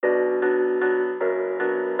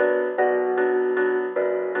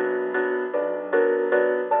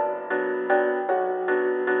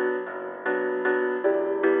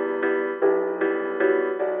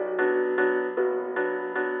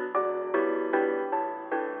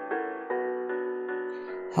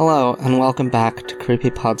Hello, and welcome back to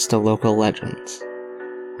Creepypodsta Local Legends.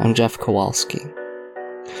 I'm Jeff Kowalski.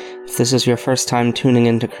 If this is your first time tuning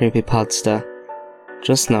into Creepypodsta,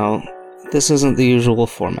 just know, this isn't the usual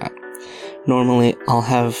format. Normally, I'll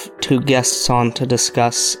have two guests on to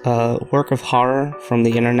discuss a work of horror from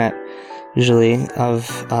the internet, usually of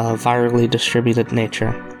a virally distributed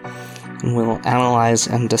nature, and we'll analyze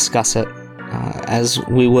and discuss it as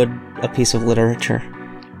we would a piece of literature.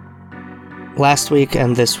 Last week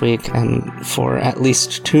and this week, and for at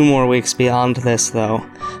least 2 more weeks beyond this, though,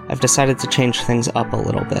 I've decided to change things up a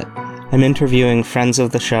little bit. I'm interviewing friends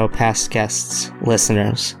of the show, past guests,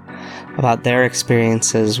 listeners, about their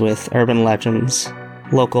experiences with urban legends,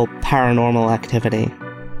 local paranormal activity,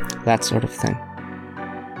 that sort of thing.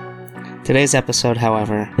 Today's episode,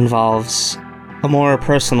 however, involves a more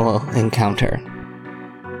personal encounter.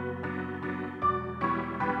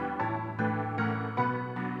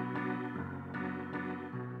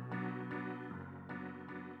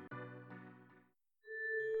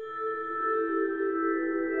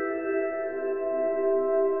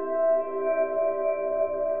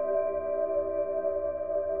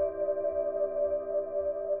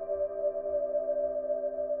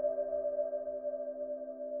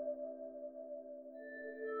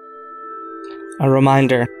 A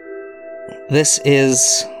reminder, this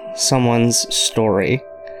is someone's story,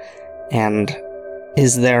 and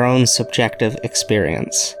is their own subjective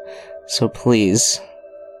experience. So please,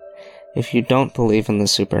 if you don't believe in the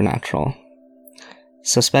supernatural,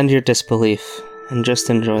 suspend your disbelief and just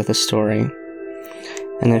enjoy the story.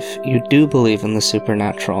 And if you do believe in the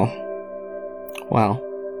supernatural, well,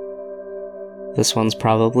 this one's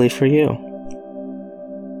probably for you.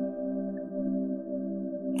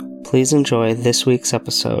 Please enjoy this week's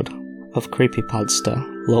episode of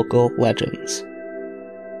Creepypodsta Local Legends.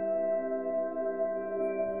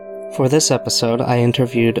 For this episode, I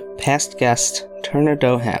interviewed past guest Turner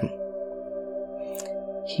Dohan.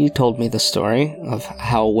 He told me the story of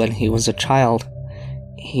how when he was a child,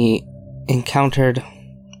 he encountered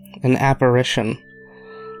an apparition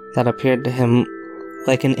that appeared to him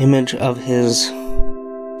like an image of his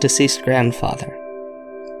deceased grandfather.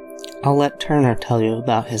 I'll let Turner tell you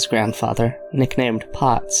about his grandfather, nicknamed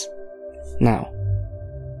Potts, now.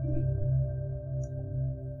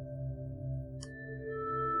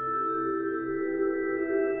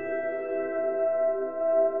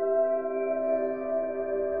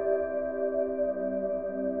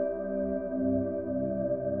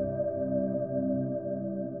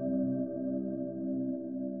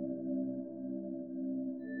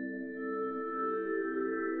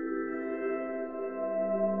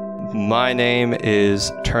 My name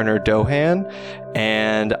is Turner Dohan,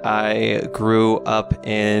 and I grew up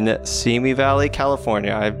in Simi Valley,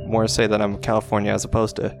 California. I more say that I'm California as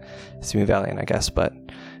opposed to Simi Valley, I guess, but,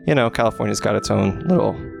 you know, California's got its own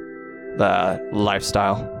little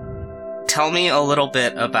lifestyle. Tell me a little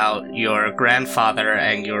bit about your grandfather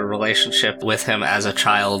and your relationship with him as a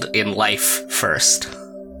child in life first.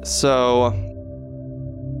 So,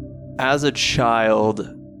 as a child,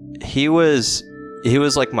 he was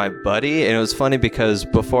like my buddy, and it was funny because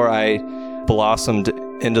before I blossomed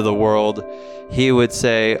into the world, he would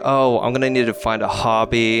say, oh, I'm gonna need to find a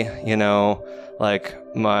hobby, you know, like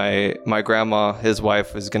my grandma, his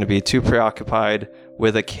wife, is gonna be too preoccupied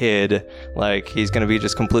with a kid, like he's gonna be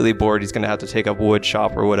just completely bored, he's gonna have to take up wood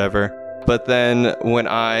shop or whatever. But then when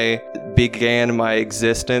I began my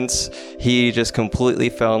existence, he just completely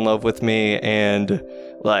fell in love with me and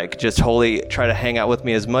like just wholly try to hang out with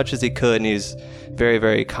me as much as he could, and he's very,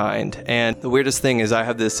 very kind. And the weirdest thing is I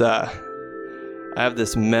have this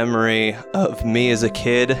memory of me as a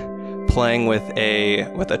kid playing with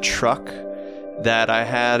a truck that I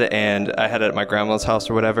had, and I had it at my grandma's house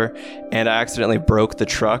or whatever, and I accidentally broke the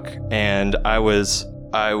truck, and I was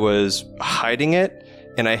hiding it,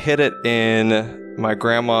 and I hid it in my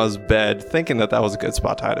grandma's bed, thinking that was a good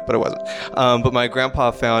spot to hide it, but it wasn't. But my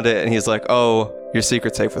grandpa found it, and he's like, oh, your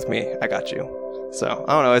secret's safe with me. I got you. So,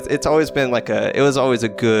 I don't know. It's always been it was always a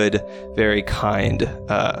good, very kind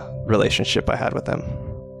relationship I had with them.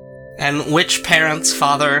 And which parent's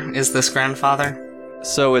father is this grandfather?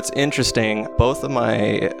 So, it's interesting. Both of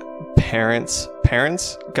my parents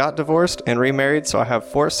got divorced and remarried, so I have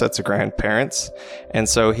 4 sets of grandparents. And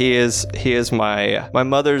so he is my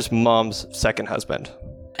mother's mom's second husband.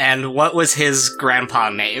 And what was his grandpa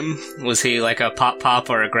name? Was he like a Pop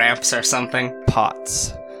or a Gramps or something?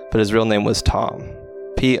 Potts. But his real name was Tom.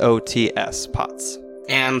 P-O-T-S, Potts.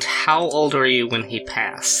 And how old were you when he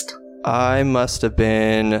passed? I must have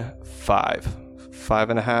been 5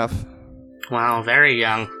 and a half. Wow, very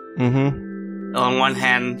young. Mm-hmm. On one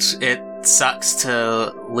hand, it sucks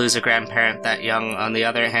to lose a grandparent that young. On the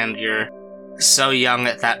other hand, you're so young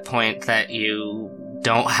at that point that you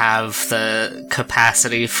don't have the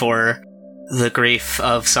capacity for the grief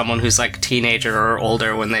of someone who's like a teenager or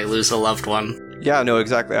older when they lose a loved one. Yeah, no,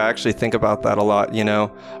 exactly. I actually think about that a lot, you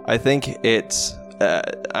know. I think it's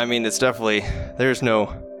definitely, there's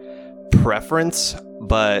no preference,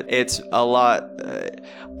 but it's a lot.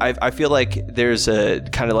 I feel like there's a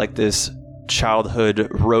kind of like this childhood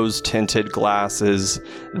rose-tinted glasses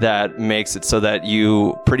that makes it so that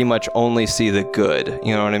you pretty much only see the good.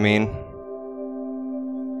 You know what I mean?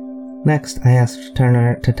 Next, I asked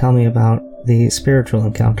Turner to tell me about the spiritual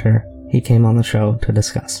encounter he came on the show to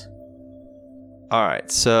discuss. All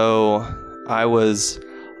right, so I was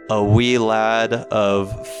a wee lad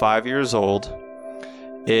of 5 years old.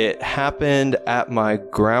 It happened at my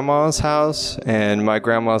grandma's house, and my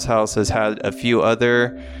grandma's house has had a few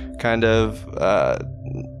other kind of,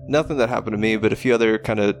 nothing that happened to me, but a few other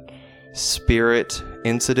kind of spirit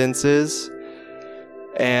incidences.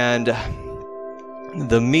 And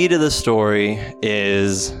the meat of the story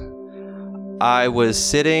is I was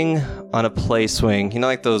sitting on a play swing, you know,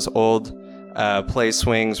 like those old play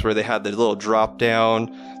swings where they had the little drop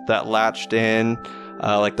down that latched in,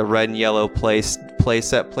 like the red and yellow play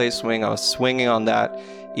swing. I was swinging on that,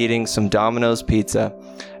 eating some Domino's pizza,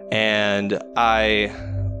 and I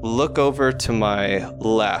look over to my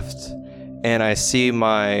left and I see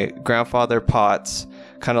my grandfather Potts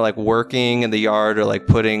kind of like working in the yard, or like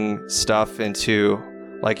putting stuff into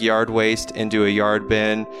like yard waste into a yard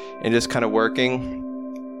bin and just kind of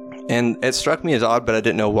working. And it struck me as odd, but I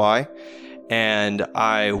didn't know why. And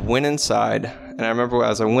I went inside, and I remember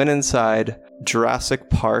as I went inside, Jurassic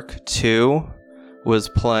Park 2 was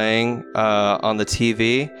playing on the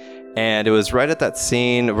TV, and it was right at that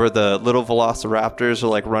scene where the little velociraptors are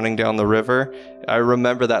like running down the river. I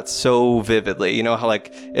remember that so vividly. You know how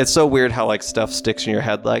like it's so weird how like stuff sticks in your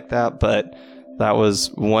head like that, but that was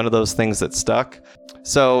one of those things that stuck.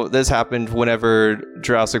 So this happened whenever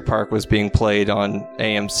Jurassic Park was being played on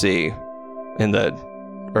AMC in the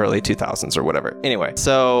early 2000s or whatever. Anyway,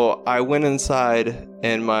 so I went inside,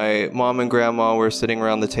 and my mom and grandma were sitting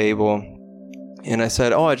around the table, and I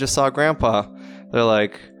said, "Oh, I just saw Grandpa." They're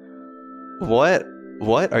like,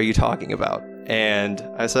 What are you talking about? And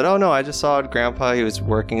I said, "Oh no, I just saw Grandpa. He was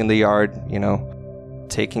working in the yard, you know,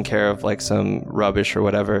 taking care of like some rubbish or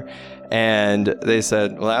whatever." And they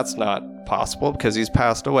said, "Well, that's not possible because he's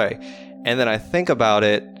passed away." And then I think about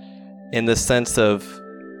it in the sense of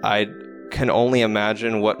I can only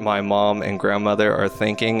imagine what my mom and grandmother are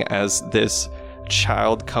thinking as this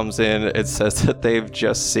child comes in. It says that they've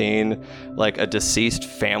just seen like a deceased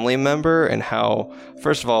family member, and how,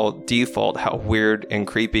 first of all, default, how weird and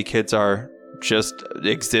creepy kids are just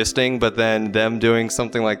existing, but then them doing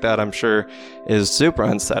something like that, I'm sure, is super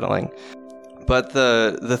unsettling. But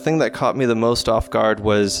the thing that caught me the most off guard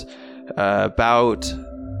was about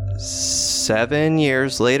 7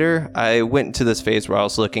 years later, I went into this phase where I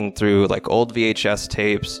was looking through like old VHS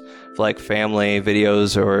tapes of like family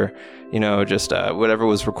videos, or, you know, just whatever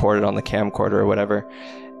was recorded on the camcorder or whatever.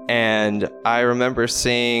 And I remember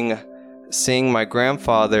seeing my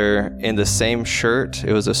grandfather in the same shirt.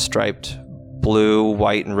 It was a striped blue,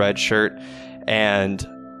 white, and red shirt. And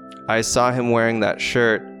I saw him wearing that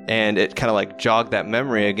shirt, and it kind of like jogged that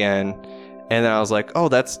memory again. And then I was like, oh,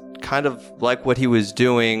 that's kind of like what he was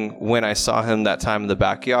doing when I saw him that time in the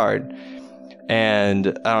backyard. And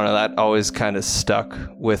I don't know, that always kind of stuck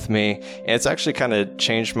with me. And it's actually kind of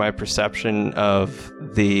changed my perception of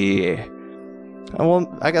the,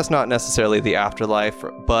 well, I guess not necessarily the afterlife,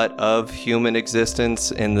 but of human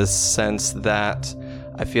existence, in the sense that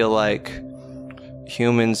I feel like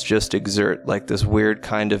humans just exert like this weird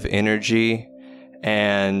kind of energy.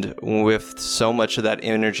 And with so much of that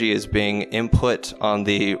energy is being input on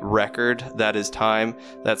the record that is time,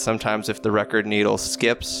 that sometimes if the record needle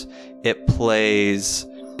skips, it plays,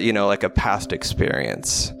 you know, like a past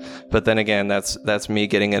experience. But then again, that's me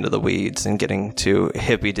getting into the weeds and getting too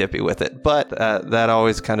hippy-dippy with it. But that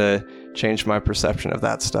always kind of changed my perception of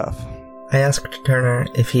that stuff. I asked Turner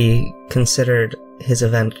if he considered his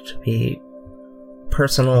event to be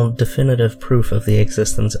personal, definitive proof of the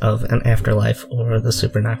existence of an afterlife or the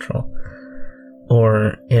supernatural,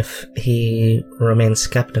 or if he remains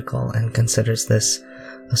skeptical and considers this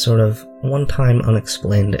a sort of one-time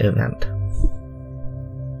unexplained event.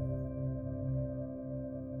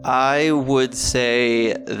 I would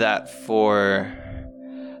say that for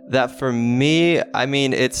me, I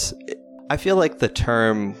mean, I feel like the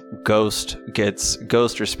term ghost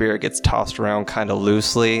or spirit gets tossed around kind of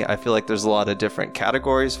loosely. I feel like there's a lot of different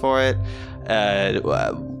categories for it.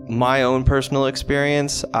 my own personal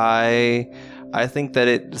experience, I think that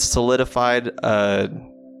it solidified,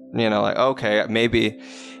 like, okay, maybe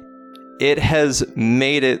it has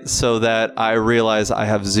made it so that I realize I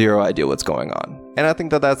have zero idea what's going on. And I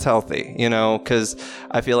think that that's healthy, because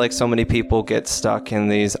I feel like so many people get stuck in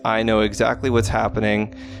these, I know exactly what's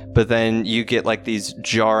happening, but then you get like these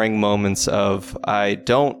jarring moments of, I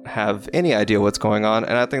don't have any idea what's going on.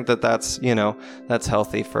 And I think that that's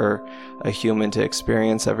healthy for a human to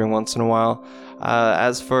experience every once in a while.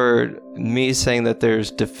 As for me saying that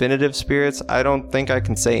there's definitive spirits, I don't think I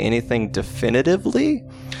can say anything definitively,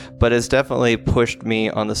 but it's definitely pushed me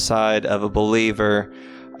on the side of a believer.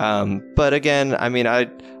 But again, I mean, I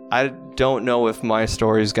don't know if my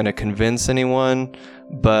story is going to convince anyone,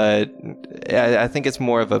 but I think it's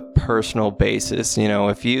more of a personal basis.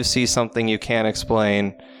 If you see something you can't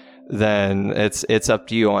explain, then it's up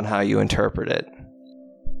to you on how you interpret it.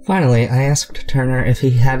 Finally, I asked Turner if he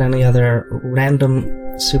had any other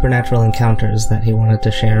random supernatural encounters that he wanted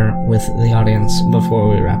to share with the audience before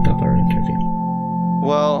we wrapped up our interview.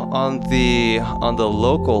 Well, on the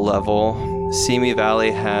local level, Simi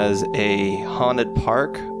Valley has a haunted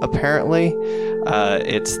park, apparently.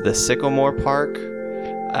 It's the Sycamore Park.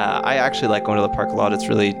 I actually like going to the park a lot. It's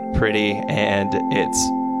really pretty, and it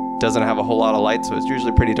doesn't have a whole lot of light, so it's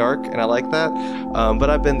usually pretty dark, and I like that. But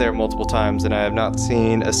I've been there multiple times, and I have not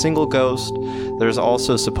seen a single ghost. There's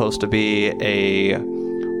also supposed to be a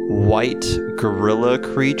white gorilla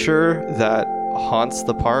creature that haunts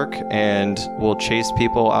the park and will chase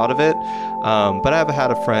people out of it. But I've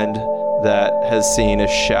had a friend that has seen a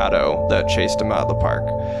shadow that chased him out of the park.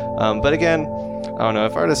 But again, I don't know,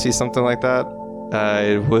 if I were to see something like that,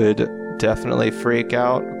 I would definitely freak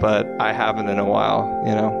out, but I haven't in a while,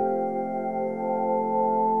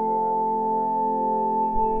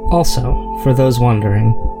 Also, for those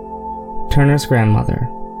wondering, Turner's grandmother,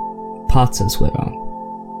 Potts'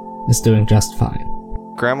 widow, is doing just fine.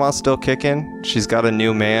 Grandma's still kicking. She's got a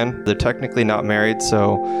new man. They're technically not married,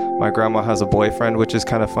 so my grandma has a boyfriend, which is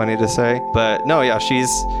kind of funny to say. But no, yeah,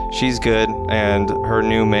 she's good, and her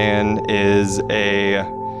new man is a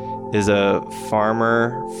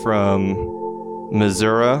farmer from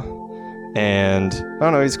Missouri, and I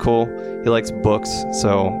don't know, he's cool. He likes books,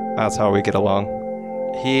 so that's how we get along.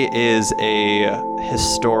 He is a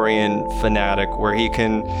historian fanatic where he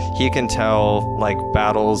can tell like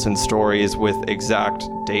battles and stories with exact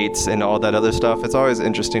dates and all that other stuff. It's always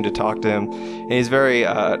interesting to talk to him, and he's very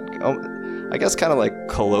I guess kind of like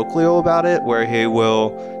colloquial about it, where he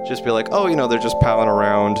will just be like, oh, they're just palling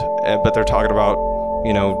around, but they're talking about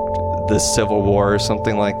the Civil War or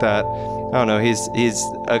something like that. I don't know, he's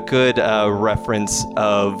a good reference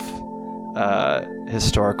of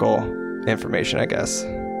historical information, I guess.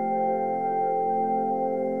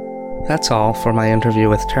 That's all for my interview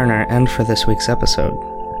with Turner and for this week's episode.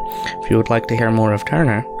 If you would like to hear more of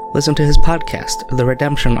Turner, listen to his podcast, The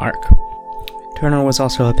Redemption Arc. Turner was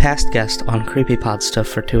also a past guest on Creepypodsta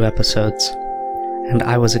for 2 episodes, and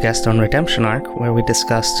I was a guest on Redemption Arc, where we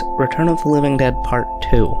discussed Return of the Living Dead Part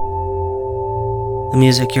 2. The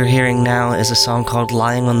music you're hearing now is a song called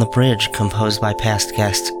Lying on the Bridge, composed by past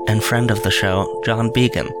guest and friend of the show, John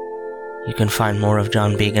Began. You can find more of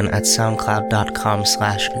John Began at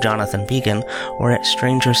soundcloud.com/Jonathan Began or at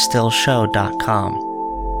strangerstillshow.com.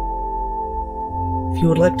 If you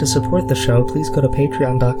would like to support the show, please go to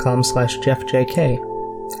patreon.com/JeffJK.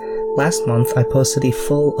 Last month, I posted a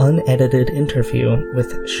full, unedited interview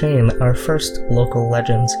with Shane, our first Local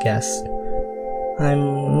Legends guest.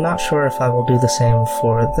 I'm not sure if I will do the same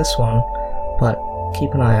for this one, but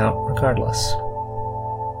keep an eye out regardless.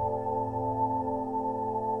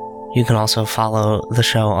 You can also follow the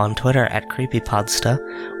show on Twitter at Creepypodsta,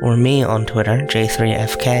 or me on Twitter,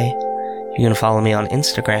 J3FK. You can follow me on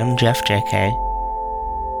Instagram, JeffJK.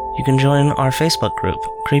 You can join our Facebook group,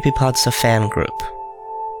 Creepypodsta Fan Group.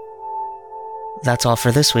 That's all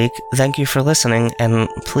for this week. Thank you for listening, and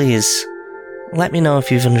please, let me know if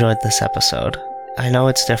you've enjoyed this episode. I know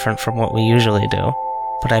it's different from what we usually do,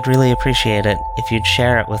 but I'd really appreciate it if you'd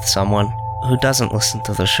share it with someone who doesn't listen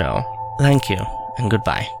to the show. Thank you, and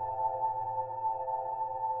goodbye.